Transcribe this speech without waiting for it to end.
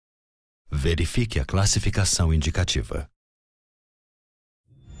Verifique a classificação indicativa.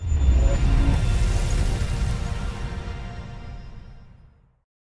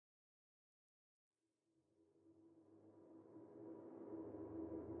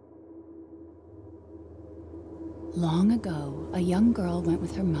 Long ago, a young girl went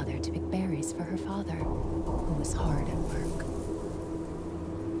with her mother to pick berries for her father, who was hard at work.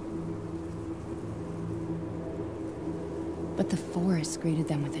 But the forest greeted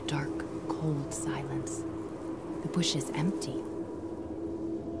them with a dark, cold silence. The bushes empty.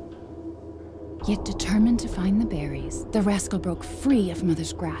 Yet determined to find the berries, the rascal broke free of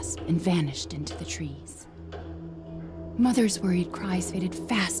Mother's grasp and vanished into the trees. Mother's worried cries faded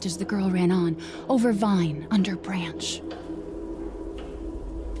fast as the girl ran on, over vine, under branch,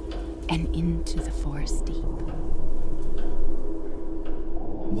 and into the forest deep.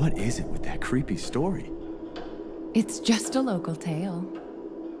 What is it with that creepy story? It's just a local tale.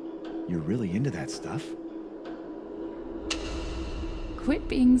 You're really into that stuff? Quit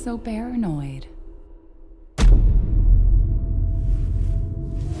being so paranoid.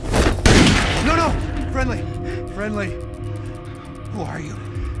 No, no! Friendly! Friendly! Who are you?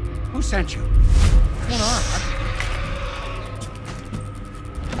 Who sent you? What's going on?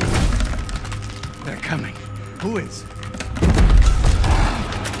 They're coming. Who is?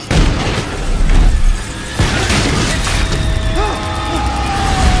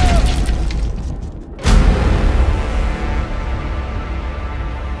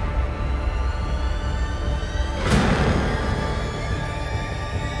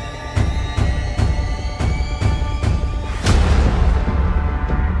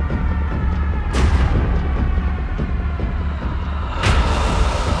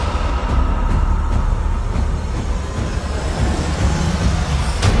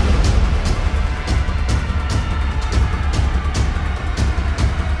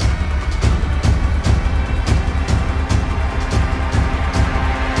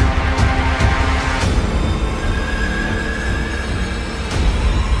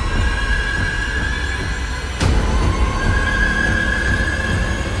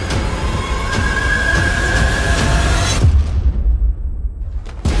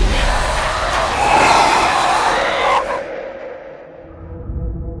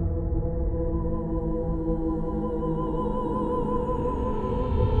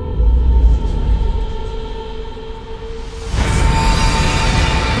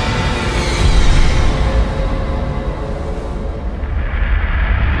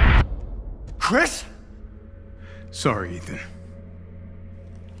 Chris? Sorry, Ethan.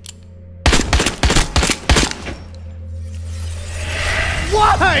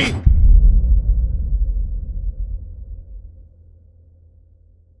 Why?